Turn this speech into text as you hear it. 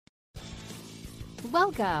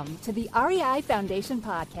Welcome to the REI Foundation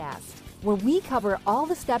Podcast, where we cover all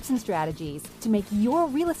the steps and strategies to make your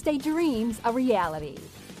real estate dreams a reality.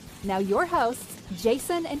 Now your hosts,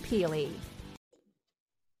 Jason and Peely.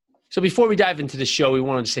 So before we dive into the show, we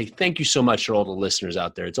wanted to say thank you so much to all the listeners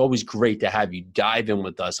out there. It's always great to have you dive in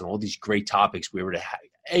with us on all these great topics we were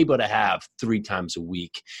able to have 3 times a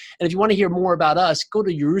week. And if you want to hear more about us, go to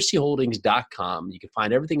urusiholdings.com. You can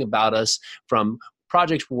find everything about us, from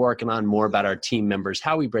projects we're working on, more about our team members,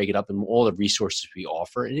 how we break it up, and all the resources we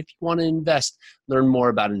offer. And if you want to invest, learn more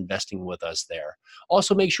about investing with us there.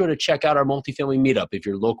 Also, make sure to check out our multifamily meetup if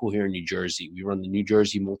you're local here in New Jersey. We run the New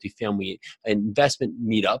Jersey Multifamily Investment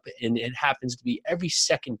Meetup, and it happens to be every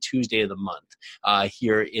second Tuesday of the month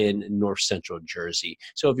here in North Central Jersey.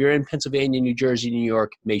 So if you're in Pennsylvania, New Jersey, New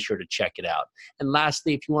York, make sure to check it out. And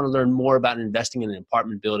lastly, if you want to learn more about investing in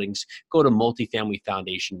apartment buildings, go to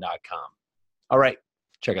multifamilyfoundation.com. All right,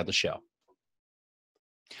 check out the show.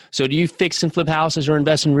 So do you fix and flip houses or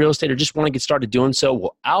invest in real estate, or just want to get started doing so?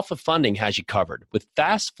 Well, Alpha Funding has you covered with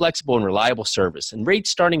fast, flexible, and reliable service, and rates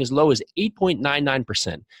starting as low as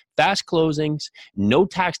 8.99%. Fast closings, no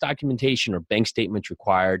tax documentation or bank statements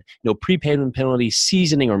required, no prepayment penalties,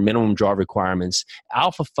 seasoning, or minimum draw requirements.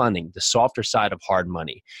 Alpha Funding, the softer side of hard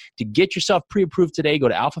money. To get yourself pre-approved today, go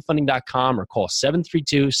to alphafunding.com or call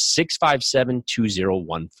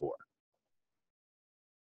 732-657-2014.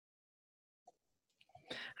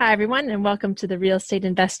 Hi, everyone, and welcome to the Real Estate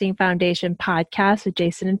Investing Foundation podcast with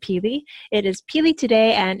Jason and Peely. It is Peely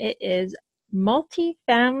today, and it is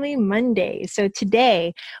Multifamily Monday. So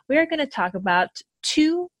today, we are going to talk about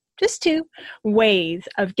just two ways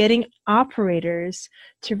of getting operators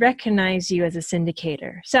to recognize you as a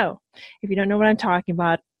syndicator. So if you don't know what I'm talking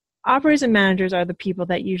about, operators and managers are the people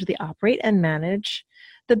that usually operate and manage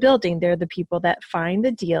the building. They're the people that find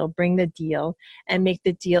the deal, bring the deal, and make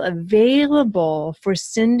the deal available for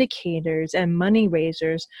syndicators and money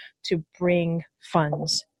raisers to bring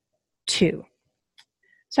funds to.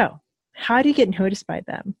 So how do you get noticed by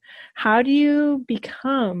them? How do you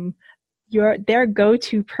become their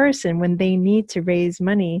go-to person when they need to raise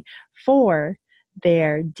money for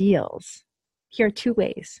their deals? Here are 2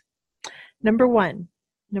 ways. Number one,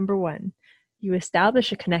 you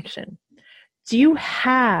establish a connection. Do you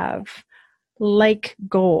have like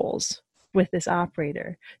goals with this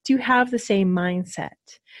operator? Do you have the same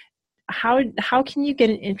mindset? How can you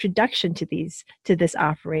get an introduction to this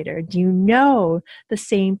operator? Do you know the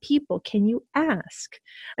same people? Can you ask?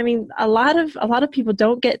 I mean, a lot of people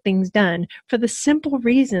don't get things done for the simple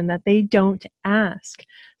reason that they don't ask.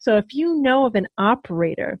 So if you know of an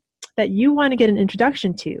operator that you want to get an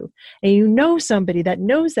introduction to, and you know somebody that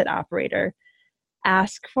knows that operator,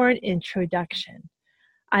 ask for an introduction.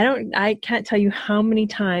 I can't tell you how many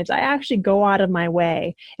times I actually go out of my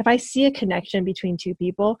way. If I see a connection between 2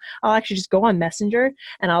 people, I'll actually just go on Messenger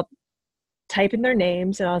and I'll type in their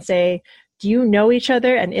names and I'll say, do you know each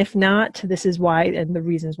other? And if not, this is why and the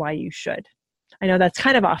reasons why you should. I know that's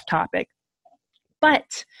kind of off topic,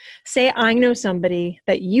 but say I know somebody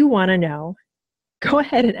that you want to know. Go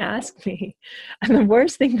ahead and ask me. And the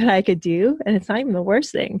worst thing that I could do, and it's not even the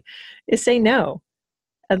worst thing, is say no.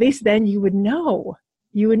 At least then you would know.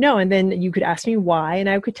 You would know. And then you could ask me why, and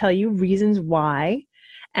I could tell you reasons why.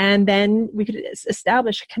 And then we could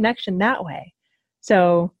establish a connection that way.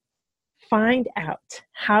 So find out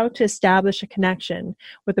how to establish a connection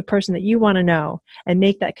with the person that you want to know and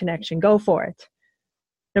make that connection. Go for it.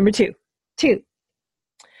 Number two.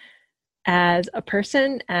 As a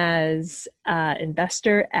person, as an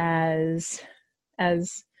investor, as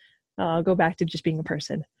I'll go back to just being a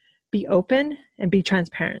person. Be open and be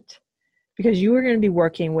transparent, because you are going to be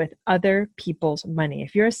working with other people's money.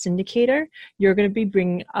 If you're a syndicator, you're going to be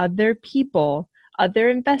bringing other people, other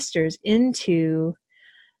investors into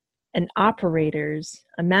an operator's,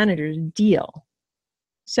 a manager's deal.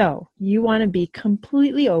 So you want to be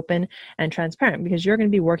completely open and transparent, because you're going to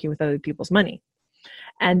be working with other people's money.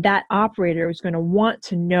 And that operator is going to want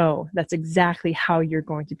to know that's exactly how you're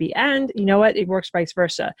going to be. And you know what? It works vice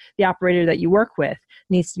versa. The operator that you work with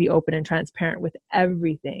needs to be open and transparent with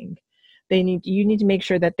everything. You need to make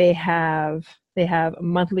sure that they have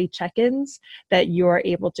monthly check-ins, that you're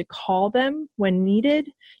able to call them when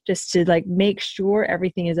needed, just to make sure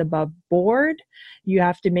everything is above board. You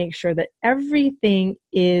have to make sure that everything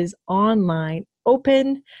is online,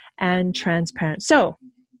 open, and transparent. So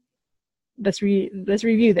let's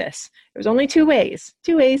review this. There's only 2 ways.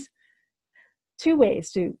 2 ways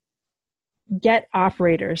to get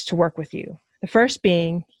operators to work with you. The first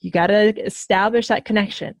being, you got to establish that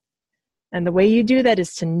connection. And the way you do that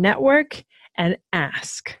is to network and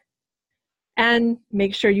ask. and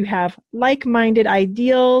make sure you have like-minded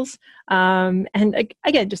ideals. And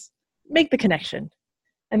again, just make the connection.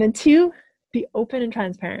 And then 2, be open and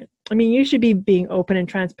transparent. I mean, you should be being open and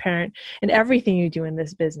transparent in everything you do in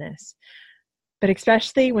this business, but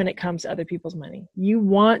especially when it comes to other people's money. You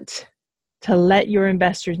want to let your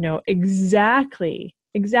investors know exactly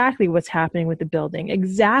what's happening with the building,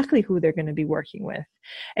 exactly who they're going to be working with,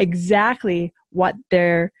 exactly what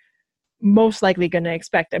they're most likely going to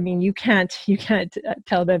expect. I mean, you can't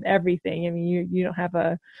tell them everything. I mean, you don't have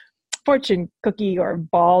a fortune cookie or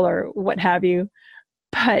ball or what have you.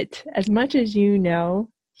 But as much as you know,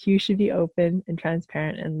 you should be open and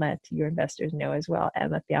transparent and let your investors know as well,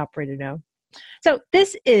 and let the operator know. So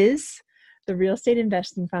this is the Real Estate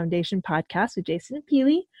Investing Foundation podcast with Jason and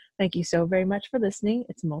Peely. Thank you so very much for listening.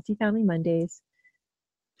 It's Multifamily Mondays.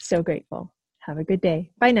 So grateful. Have a good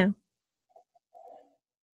day. Bye now.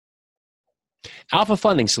 Alpha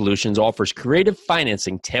Funding Solutions offers creative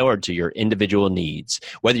financing tailored to your individual needs.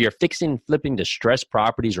 Whether you're fixing and flipping distressed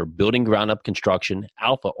properties or building ground-up construction,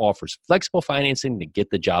 Alpha offers flexible financing to get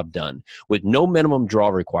the job done. With no minimum draw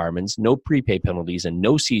requirements, no prepay penalties, and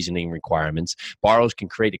no seasoning requirements, borrowers can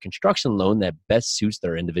create a construction loan that best suits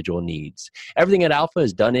their individual needs. Everything at Alpha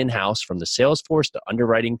is done in-house, from the sales force to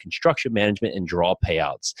underwriting, construction management, and draw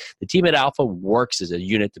payouts. The team at Alpha works as a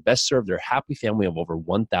unit to best serve their happy family of over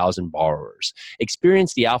 1,000 borrowers.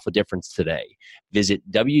 Experience the Alpha difference today. Visit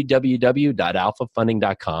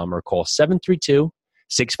www.alphafunding.com or call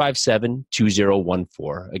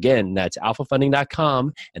 732-657-2014. Again, that's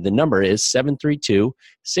alphafunding.com, and the number is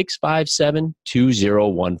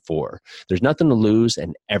 732-657-2014. There's nothing to lose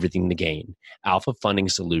and everything to gain. Alpha Funding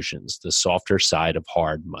Solutions, the softer side of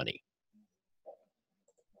hard money.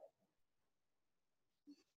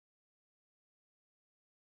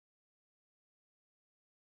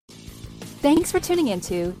 Thanks for tuning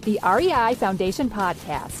into the REI Foundation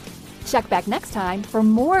podcast. Check back next time for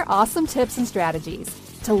more awesome tips and strategies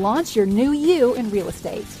to launch your new you in real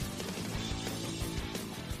estate.